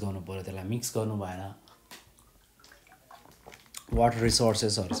म्यानेज गर्नु पर्यो त्यसलाई मिक्स गर्नु भएन वाटर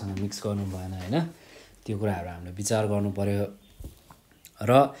रिसोर्सेसहरुसँग मिक्स गर्नु भएन हैन त्यो कुराहरु हामीले विचार गर्नु पर्यो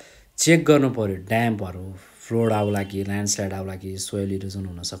र चेक गर्नु पर्यो ड्यामहरु फ्लोड आउला कि ल्यान्डस्लाइड आउला कि सोइल इरोजन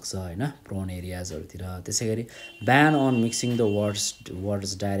हुन सक्छ हैन प्रोन एरियाजहरुतिर त्यसैगरी ब्यान on mixing the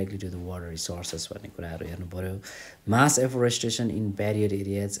waters directly to the water resources भन्ने कुराहरु हेर्नु पर्यो मास एफोरेस्टेसन in barrier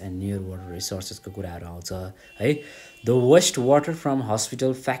areas and near water रिसोर्सेसको कुराहरु आउँछ है the West water from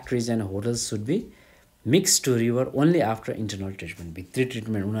hospital फ्याक्ट्रीज and hotels should be mix to river only after internal treatment भित्री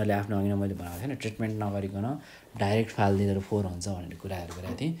treatment उनीहरूले आफ्नो अघि मैले भनेको थिएन ट्रिटमेन्ट नगरिकन डाइरेक्ट फाल्दिएर फोहोर हुन्छ भन्ने कुराहरु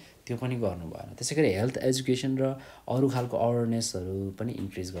गरेको थिएँ त्यो पनि गर्नु भएन त्यसैगरी हेल्थ एजुकेसन र अरु खालको अवेयरनेसहरु पनि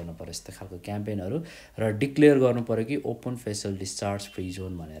इन्क्रिज गर्नु पर्यो यस्तो खालको क्याम्पेनहरु र डिक्लेयर गर्नु पर्यो कि open facial discharge free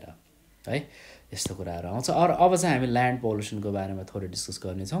John भनेर है यस्तो कुराहरु आउँछ अब चाहिँ हामी ल्यान्ड पोल्युसनको बारेमा थोरै डिस्कस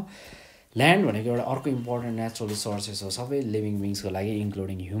गर्ने छौं ल्यान्ड भनेको एउटा अर्को इम्पोर्टेन्ट नेचुरल रिसोर्सेस हो सबै लिभिङ बिङ्सको लागि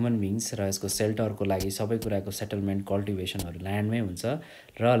इन्क्लुडिङ ह्युमन बिङ्स र यसको सेल्टरको लागि सबै कुराको सेटलमेन्ट कल्टिभेसनहरु ल्यान्डमै हुन्छ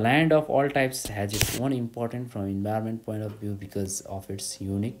र land of all types has its own important from environment point of view because of its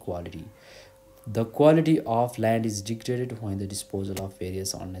unique quality the quality of land is degraded when the disposal of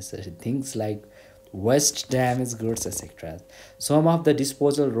various unnecessary things like waste, damaged goods, etc. Some of the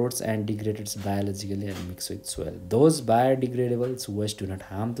disposal roads and degraded biologically and mixed with soil. Those biodegradable waste do not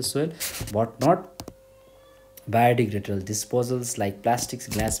harm the soil, but not biodegradable disposals like plastics,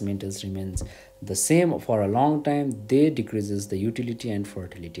 glass, metals remains the same for a long time. They decreases the utility and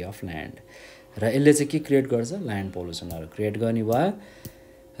fertility of land. र यसले चाहिँ के create गर्छ land पोल्युसनहरु create गर्ने भयो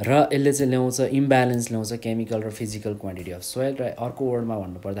र यसले चाहिँ ल्याउँछ इम्ब्यालेन्स ल्याउँछ केमिकल र फिजिकल क्वान्टिटी अफ सोइल र अर्को वर्डमा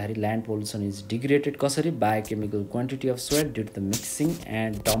भन्नु पर्दाखेरि ल्यान्ड पोल्युसन इज डिग्रेडेड कसरी biochemical quantity of soil due to the mixing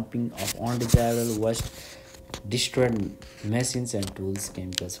and dumping of undesirable West डिस्ट्रोयड machines and tools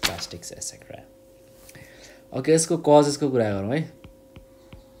chemicals plastics etcetera okay यसको कजेसको कुरा गरौँ है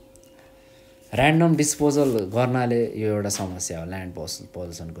र्यान्डम डिस्पोजल गर्नाले यो एउटा समस्या हो ल्यान्ड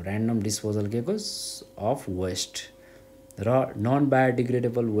पोल्युसनको र्यान्डम डिस्पोजल के को अफ वेस्ट र नन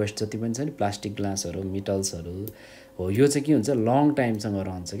बायोडिग्रेडेबल वेस्ट जति पनि छ नि प्लास्टिक ग्लासहरु मेटल्सहरु हो यो चाहिँ के हुन्छ लङ टाइमसँग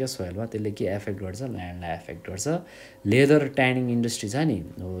रहन्छ के सोइलमा त्यसले के एफेक्ट गर्छ ल्यान्डलाई एफेक्ट गर्छ लेदर ट्यानिङ इन्डस्ट्री छ नि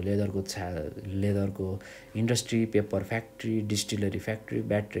हो लेदरको industry paper factory distillery factory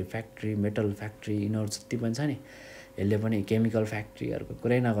battery factory metal factory यिनीहरु जति पनि छ नि यसले पनि केमिकल फ्याक्ट्रीहरुको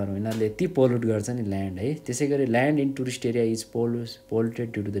कुरै नगरौँ यिनीहरुले यति पोल्युट गर्छ नि ल्यान्ड है त्यसैगरी land in tourist area is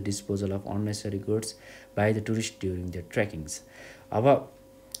polluted due to the disposal of unnecessary goods by the tourist during the ट्रेकिङ्स अब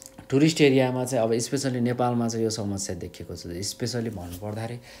टुरिस्ट एरियामा चाहिँ अब स्पेशली नेपालमा चाहिँ यो समस्या देखिएको छ स्पेशली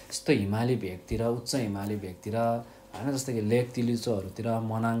भन्नुपर्दाखेरि यस्तो हिमाली भेगतिर उच्च हिमाली भेगतिर हैन जस्तै कि लेक तिलिचोहरुतिर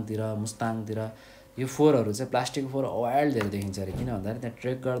मनाङतिर मुस्ताङतिर यो फोहोरहरु चाहिँ प्लास्टिक फोहोर वाइल्ड धेरै देखिन्छ रे किन भन्दाखेरि त्यहाँ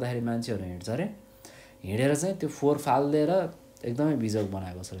ट्रेक गर्दाखेरि मान्छेहरु हिँड्छ रे हिँडेर चाहिँ त्यो फोहोर फाल्देर एकदमै बिजोग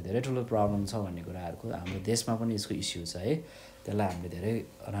बनाएको छ धेरै ठुलो प्रब्लम छ भन्ने कुराहरुको हाम्रो देशमा पनि यसको इस्यु छ है त्यसलाई हामीले धेरै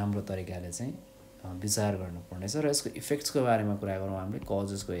राम्रो तरिकाले चाहिँ विचार गर्नुपर्ने छ र यसको इफेक्ट्सको बारेमा कुरा गरौँ हामीले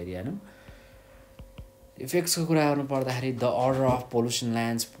कजेसको एरियामा इफेक्ट्सको कुरा गर्नु पर्दाखेरि the order of pollution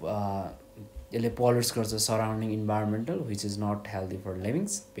lands यसले पल्युट्स गर्छ surrounding environmental which is not healthy for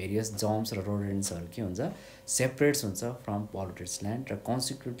livings various germs र रोडेन्ट्सहरू के हुन्छ सेपरेट्स हुन्छ फ्रम पल्युटेड्स ल्यान्ड र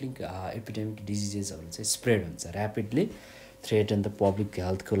कन्सिक्वेन्टली एपिडेमिक डिजिजेसहरू चाहिँ स्प्रेड हुन्छ ऱ्यापिडली थ्रेटन द पब्लिक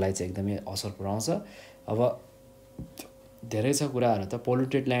हेल्थको लागि चाहिँ एकदमै असर पुऱ्याउँछ। अब धेरै छ कुराहरू त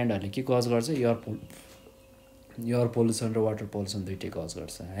पोल्युटेड ल्यान्डहरूले के कज गर्छ एयर पोल्युसन र वाटर पोल्युसन दुइटै कज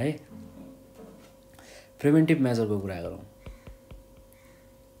गर्छ है। प्रिभेन्टिभ मेजरको कुरा गरौँ।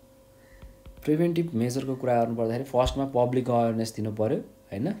 प्रिभेन्टिभ मेजरको कुरा गर्नु पर्दाखेरि फर्स्टमा पब्लिक अवेरनेस दिनु पऱ्यो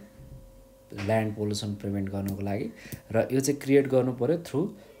हैन ल्यान्ड पोल्युसन प्रिभेन्ट गर्नुको लागि र यो चाहिँ क्रिएट गर्नु पऱ्यो थ्रु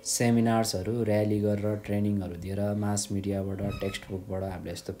सेमिनार्सहरू र्याली गरेर ट्रेनिङहरू दिएर मास मिडियाबाट टेक्स्ट बुकबाट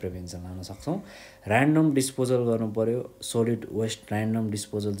हामीले यस्तो प्रिभेन्सन लान सक्छौँ। ऱ्यान्डम डिस्पोजल गर्नु पऱ्यो सोलिड वेस्ट ऱ्यान्डम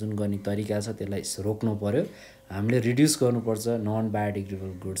डिस्पोजल जुन गर्ने तरिका छ त्यसलाई रोक्नु पऱ्यो। हामीले रिड्युस गर्नुपर्छ नन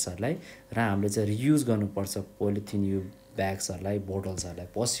बायोडिग्रेडेबल गुड्सहरूलाई र हामीले चाहिँ रियुज गर्नुपर्छ पोलिथिन यु ब्याग्सहरूलाई बोटल्सहरूलाई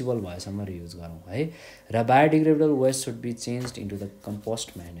पोसिबल भएसम्म रियुज गरौँ है। र biodegradable West should be changed into the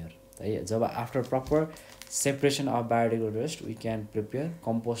compost म्यान्युर है। जब after proper separation of biodegradable West we can prepare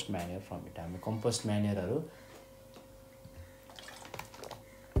compost म्यान्युर from it. हामीले कम्पोस्ट म्यान्युरहरू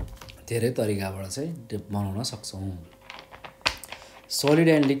धेरै तरिकाबाट चाहिँ बनाउन सक्छौँ। Solid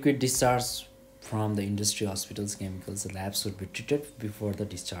and liquid discharge from the industry hospitals chemicals labs should be treated before the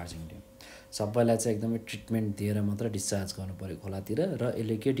डिस्चार्जिङ due. सबैलाई चाहिँ एकदमै ट्रिटमेन्ट दिएर मात्र डिस्चार्ज गर्नु पऱ्यो खोलातिर र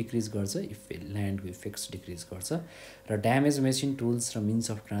यसले के डिक्रिज गर्छ ल्यान्डको इफेक्ट्स डिक्रिज गर्छ। र ड्यामेज मेसिन टुल्स र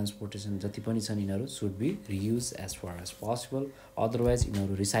मिन्स अफ ट्रान्सपोर्टेसन जति पनि छन् यिनीहरू should be reuse as far as possible otherwise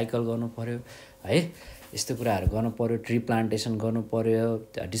यिनीहरू रिसाइकल गर्नु पऱ्यो है। यस्तो कुराहरू गर्नु पऱ्यो ट्री प्लान्टेसन गर्नु पऱ्यो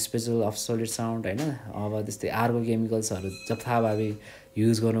डिस्पोजल अफ सोलिड साउन्ड हैन। अब त्यस्तै अर्को केमिकल्सहरू जथाभावी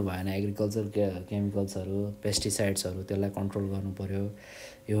युज गर्नु भएन एग्रिकल्चर केमिकल्सहरू पेस्टिसाइड्सहरू त्यसलाई कन्ट्रोल गर्नु पऱ्यो।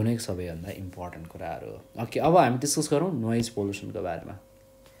 यो नै सबैभन्दा इम्पोर्टेन्ट कुराहरू हो। ओके अब हामी डिस्कस गरौँ नोइज पोल्युसनको बारेमा।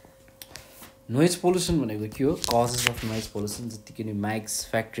 नोइज पोल्युसन भनेको के हो कजेस अफ नोइज पोल्युसन जतिकै नि माइक्स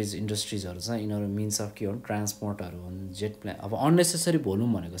फ्याक्ट्रिज इन्डस्ट्रिजहरू छ यिनीहरू मिन्स अफ के हो ट्रान्सपोर्टहरू हुन् जेट प्लेन। अब अननेसेसरी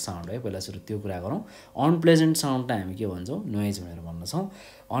भोल्युम भनेको साउन्ड है पहिला सुरु त्यो कुरा गरौँ। अनप्लेजेन्ट साउन्डलाई हामी के भन्छौँ नोइज भनेर भन्दछौँ।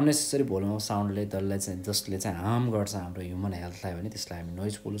 अननेसेसरी भोल्युम अफ साउन्डले जसले चाहिँ हार्म गर्छ हाम्रो ह्युमन हेल्थलाई भने त्यसलाई हामी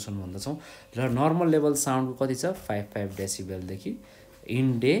नोइज पोल्युसन भन्दछौँ। र नर्मल लेभल साउन्डको कति छ 5 डेसिबलदेखि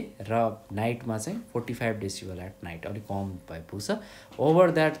इन डे र नाइटमा चाहिँ 45 डेसिबल एट नाइट अलिक कम भइपुग्छ।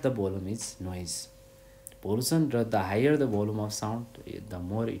 Over that the volume is noise pollution र the higher the volume of sound the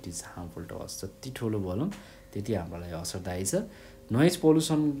more it is harmful to us. जति ठुलो भोल्युम त्यति हाम्रो लागि असरदायी छ। नोइज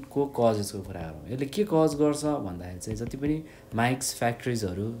पोल्युसनको कजेसको कुरा गरौँ। यसले के कज गर्छ भन्दाखेरि चाहिँ जति पनि माइक्स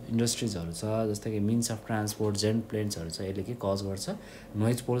फ्याक्ट्रिजहरू इन्डस्ट्रिजहरू छ जस्तै कि मिन्स अफ ट्रान्सपोर्ट जेट प्लेन्सहरू छ यसले के कज गर्छ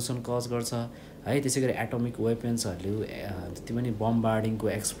नोइज पोल्युसन कज गर्छ है। त्यसै गरी एटोमिक वेपन्सहरूले जति पनि बम्बार्डिङको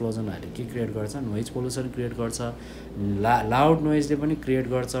एक्सप्लोजनहरूले के क्रिएट गर्छ नोइज पोल्युसन क्रिएट गर्छ। लाउड नोइजले पनि क्रिएट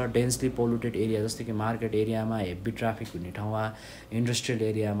गर्छ। डेन्सली पोल्युटेड एरिया जस्तै कि मार्केट एरियामा हेभी ट्राफिक हुने ठाउँमा इन्डस्ट्रियल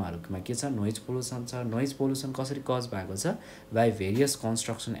एरियामाहरूमा के छ नोइज पोल्युसन छ। नोइज पोल्युसन कसरी कज भएको छ बाई भेरियस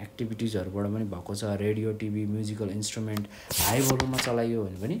कन्स्ट्रक्सन एक्टिभिटिजहरूबाट पनि भएको छ। Radio TV musical instrument high भोल्युममा चलाइयो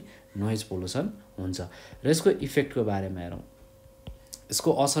भने पनि नोइज पोल्युसन हुन्छ। र यसको इफेक्टको बारेमा हेरौँ।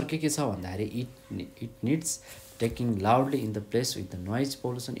 यसको असर के छ भन्दाखेरि it needs taking loudly in the place with the noise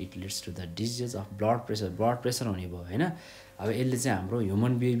pollution it leads to the disease of blood pressure हुने भयो हैन। अब यसले चाहिँ हाम्रो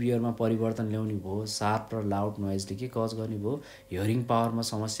ह्युमन बिहेभियरमा परिवर्तन ल्याउने भयो। सार्प र लाउड नोइजले के कज गर्ने भयो हियरिङ पावरमा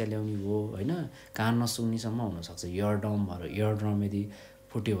समस्या ल्याउने भयो हैन। कान नसुन्नेसम्म हुनसक्छ। इयर ड्रम यदि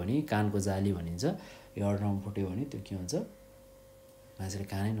फुट्यो भने कानको जाली भनिन्छ। इयर ड्रम फुट्यो भने त्यो के हुन्छ मान्छेले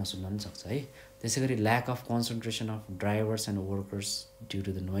कानै नसुन्न पनि सक्छ है। त्यसै गरी lack of concentration of driver's and workers due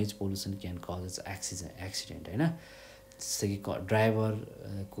to the noise pollution can causes accident हैन। जस्तै कि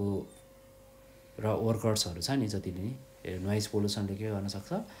ड्राइभरको र वर्कर्सहरू छ नि जतिले नि नोइज पोल्युसनले के गर्न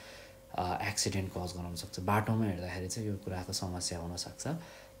सक्छ एक्सिडेन्ट कज गराउन सक्छ। बाटोमा हिँड्दाखेरि चाहिँ यो कुराको समस्या हुनसक्छ।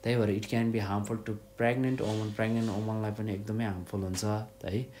 त्यही भएर it can be harmful to pregnant वुमनलाई पनि एकदमै हार्मफुल हुन्छ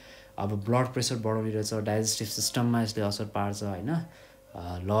है। अब ब्लड प्रेसर बढाउने रहेछ। डाइजेस्टिभ सिस्टममा यसले असर पार्छ हैन।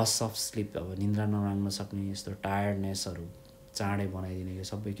 लस अफ स्लिप अब निन्द्रा नलाग्न सक्ने यस्तो टायर्डनेसहरू चाँडै बनाइदिने यो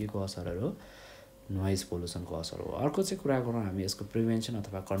सबै के को असरहरू हो नोइज पोल्युसनको असर हो। अर्को चाहिँ कुरा गरौँ हामी यसको प्रिभेन्सन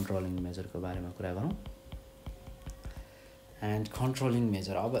अथवा कन्ट्रोलिङ मेजरको बारेमा कुरा गरौँ। एन्ड कन्ट्रोलिङ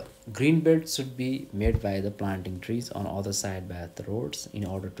मेजर अब green belt should be made by the planting trees on other side by the roads in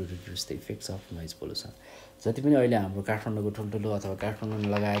order to reduce the effects of noise pollution. जति पनि अहिले हाम्रो काठमाडौँको ठुल्ठुलो अथवा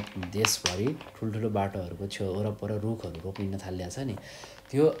काठमाडौँ लगायत देशभरि ठुल्ठुलो बाटोहरूको छेउ वरपर रुखहरू रोपिन थालिएको छ नि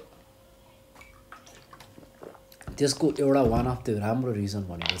त्यसको एउटा वान अफ द राम्रो रिजन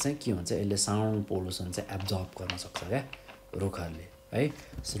भनेको चाहिँ के हुन्छ यसले साउन्ड पोल्युसन चाहिँ एब्जर्ब गर्न सक्छ क्या रुखहरूले है।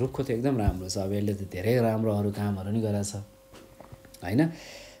 रुखको त एकदम राम्रो छ, अब यसले त धेरै राम्रो अरू कामहरू नि गरेछ हैन।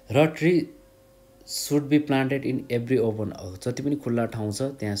 र tree should be planted in every open, जति पनि खुल्ला ठाउँ छ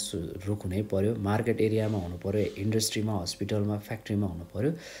त्यहाँ रुख हुनै पर्यो। मार्केट एरियामा हुनु पर्यो, इन्डस्ट्रीमा, हस्पिटलमा, फ्याक्ट्रीमा हुनु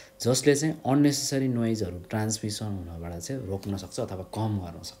पर्यो, जसले चाहिँ अननेसेसरी नोइजहरू ट्रान्समिसन हुनबाट चाहिँ रोक्न सक्छ अथवा कम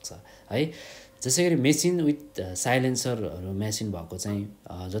गर्न सक्छ है। जसै गरी मेसिन विथ साइलेन्सरहरू मेसिन भएको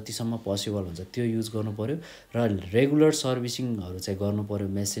चाहिँ जतिसम्म पोसिबल हुन्छ त्यो युज गर्नु पर्यो र रेगुलर सर्भिसिङहरू चाहिँ गर्नु पर्यो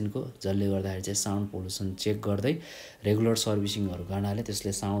मेसिनको, जसले गर्दाखेरि चाहिँ साउन्ड पोल्युसन चेक गर्दै रेगुलर सर्भिसिङहरू गर्नाले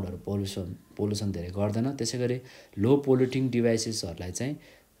त्यसले साउन्डहरू पोल्युसन धेरै गर्दैन। त्यसै गरी लो पोल्युटिङ डिभाइसेसहरूलाई चाहिँ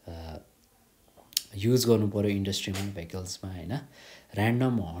युज गर्नु पर्यो इन्डस्ट्रीमा, भेहिकल्समा हैन।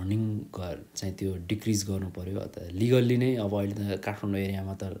 ऱ्यान्डम हर्निङ चाहिँ त्यो डिक्रिज गर्नु पर्यो। लिगल्ली नै अब अहिले त काठमाडौँ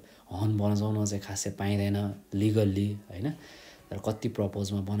एरियामा त हर्न बजाउन चाहिँ खासै पाइँदैन लिगल्ली हैन। तर कति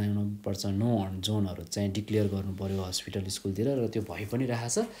प्रपोजमा बनाउनु पर्छ, नो हर्न जोनहरू चाहिँ डिक्लेयर गर्नु पर्यो हस्पिटल स्कुलतिर, र त्यो भइ पनि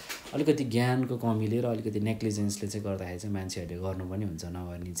रहेछ। अलिकति ज्ञानको कमीले र अलिकति नेग्लिजेन्सले चाहिँ गर्दाखेरि चाहिँ मान्छेहरूले गर्नु पनि हुन्छ,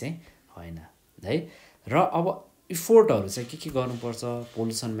 नगर्ने चाहिँ होइन है। र अब इफोर्टहरू चाहिँ के गर्नुपर्छ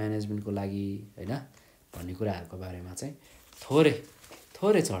पोल्युसन म्यानेजमेन्टको लागि हैन भन्ने कुराहरूको बारेमा चाहिँ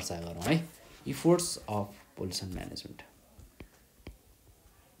थोरै चर्चा गरौँ है। Efforts of pollution management.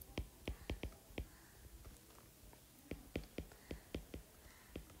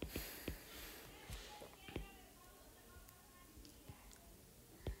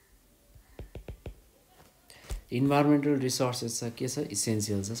 Environmental resources छ के छ,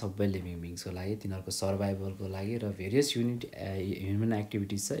 इसेन्सियल छ सबै लिभिङ बिङ्सको लागि, तिनीहरूको सर्भाइभलको लागि। र भेरियस ह्युमन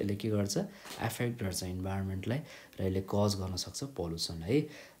एक्टिभिटिज छ, यसले के गर्छ एफेक्ट गर्छ इन्भाइरोमेन्टलाई र यसले कज गर्न सक्छ पोल्युसन है।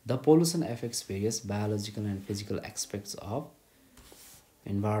 The pollution effects various biological and physical aspects of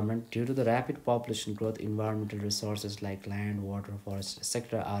environment due to the rapid population growth. Environmental resources like land, water, forest,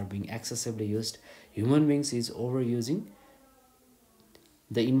 etc. are being excessively used. Human beings is overusing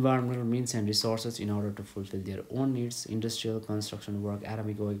the environmental means and resources in order to fulfill their own needs. Industrial construction work,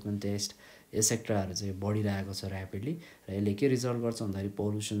 atomic equipment test, etc. चाहिँ बढिरहेको छ rapidly, र यसले के result गर्छ भन्दाखेरि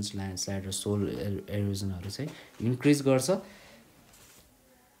पोल्युसन्स, landslide र sole एरोजनहरू चाहिँ इन्क्रिज गर्छ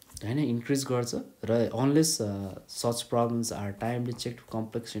हैन, इन्क्रिज गर्छ। र unless such problems are timely checked,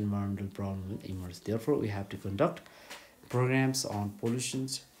 complex environmental problem will emerge. Therefore we have to conduct programmes on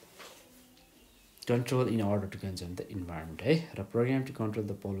पोल्युसन्स control in order to conserve the environment है। र प्रोग्राम टु कन्ट्रोल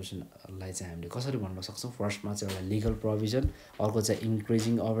द पोल्युसनलाई चाहिँ हामीले कसरी भन्न सक्छौँ, फर्स्टमा चाहिँ एउटा लिगल प्रोभिजन, अर्को चाहिँ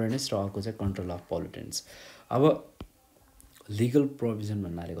इन्क्रिजिङ अवेरनेस, र अर्को चाहिँ कन्ट्रोल अफ पोल्युटेन्ट्स। अब लिगल प्रोभिजन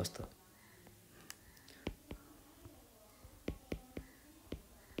भन्नाले कस्तो,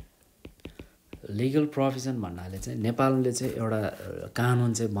 लिगल प्रोभिजन भन्नाले चाहिँ नेपालले चाहिँ एउटा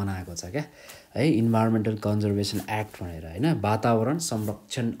कानुन चाहिँ बनाएको छ क्या है, इन्भाइरोमेन्टल कन्जर्भेसन एक्ट भनेर हैन, वातावरण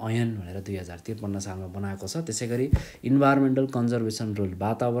संरक्षण ऐन भनेर 2053 सालमा बनाएको छ। त्यसै गरी इन्भाइरोमेन्टल कन्जर्भेसन रुल,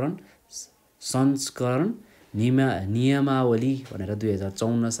 वातावरण संस्करण नियमावली भनेर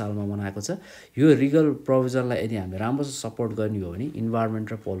 2054 सालमा बनाएको छ। यो लिगल प्रोभिजनलाई यदि हामीले राम्रोसँग सपोर्ट गर्ने हो भने इन्भाइरोमेन्ट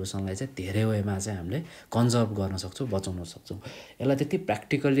र पोल्युसनलाई चाहिँ धेरै वेमा चाहिँ हामीले कन्जर्भ गर्न सक्छौँ, बचाउन सक्छौँ। यसलाई त्यति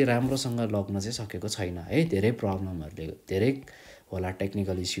प्र्याक्टिकल्ली राम्रोसँग लग्न चाहिँ सकेको छैन है, धेरै प्रब्लमहरूले, धेरै होला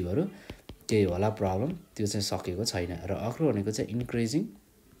टेक्निकल इस्युहरू, केही होला प्रब्लम, त्यो चाहिँ सकेको छैन। र अर्को भनेको चाहिँ इन्क्रिजिङ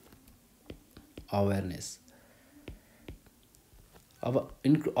अवेरनेस। अब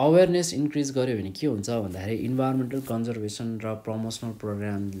अवेरनेस इन्क्रिज गर्यो भने के हुन्छ भन्दाखेरि इन्भाइरोमेन्टल कन्जर्भेसन र प्रमोसनल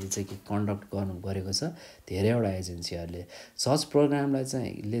प्रोग्रामले चाहिँ के कन्डक्ट गरेको छ धेरैवटा एजेन्सीहरूले। सच प्रोग्रामलाई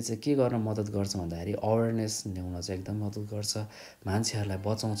चाहिँ के गर्न मद्दत गर्छ भन्दाखेरि अवेरनेस ल्याउन चाहिँ एकदम मद्दत गर्छ, मान्छेहरूलाई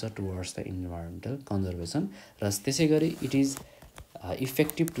बचाउँछ टुवर्ड्स द इन्भाइरोमेन्टल कन्जर्भेसन। र त्यसै गरी it is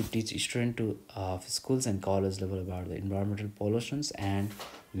effective to teach student to schools and college level about the environmental पोल्युसन्स and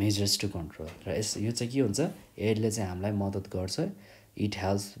measures to control. र यो चाहिँ के हुन्छ, यसले चाहिँ हामीलाई मद्दत गर्छ। It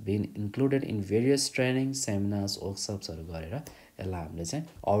helps been included in various training, seminars, वर्कसप्सहरू गरेर यसलाई हामीले चाहिँ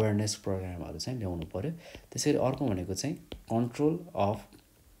अवेरनेस प्रोग्रामहरू चाहिँ ल्याउनु पर्यो। त्यसरी अर्को भनेको चाहिँ कन्ट्रोल अफ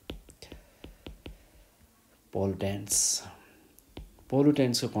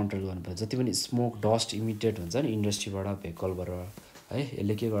पोल्युटेन्ट्सको कन्ट्रोल गर्नुपर्छ। जति पनि स्मोक, डस्ट इमिटेड हुन्छ नि इन्डस्ट्रीबाट, भेहिकलबाट है,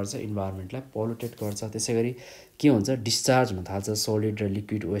 यसले के गर्छ इन्भाइरोमेन्टलाई पोल्युटेड गर्छ। त्यसै गरी के हुन्छ, डिस्चार्ज हुन थाल्छ सोलिड र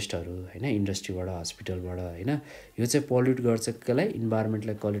लिक्विड वेस्टहरू हैन, इन्डस्ट्रीबाट, हस्पिटलबाट हैन, यो चाहिँ पोल्युट गर्छ केलाई,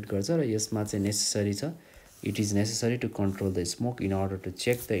 इन्भाइरोमेन्टलाई कलेक्ट गर्छ। र यसमा चाहिँ नेसेसरी छ, it is necessary to control the smoke in order to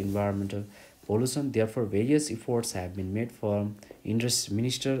check the environmental pollution. Therefore, various efforts have been made from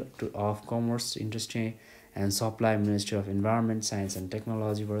Minister of Commerce, Industry and Supply, Ministry of Environment, Science and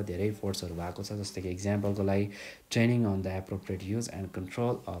Technology बाट धेरै effortsहरु भएको छ। जस्तै कि exampleको लागि training on the appropriate use and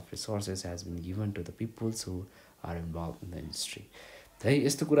control of resources has been given to the peoples who are involved in the industry. है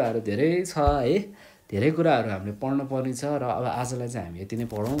यस्तो कुराहरु धेरै छ है, धेरै कुराहरू हामीले पढ्नु पर्ने छ र अब आजलाई चाहिँ हामी यति नै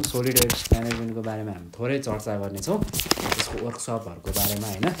पढौँ सोलिड वेस्ट म्यानेजमेन्टको बारेमा हामी थोरै चर्चा गर्नेछौँ त्यसको वर्कसपहरूको बारेमा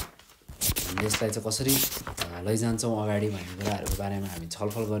हैन हामीले यसलाई चाहिँ कसरी लैजान्छौँ अगाडि भन्ने कुराहरूको बारेमा हामी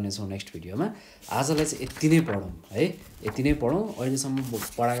छलफल गर्नेछौँ नेक्स्ट भिडियोमा आजलाई चाहिँ यति नै पढौँ है यति नै पढौँ अहिलेसम्म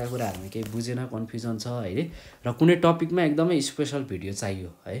पढाएका कुराहरूमा केही बुझेन कन्फ्युजन छ है र कुनै टपिकमा एकदमै स्पेशल भिडियो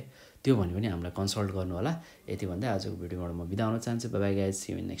चाहियो है त्यो भने पनि हामीलाई कन्सल्ट गर्नु होला यति भन्दै आजको भिडियोबाट म बिदा हुन चाहन्छु bye bye guys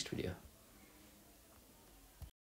see you in next video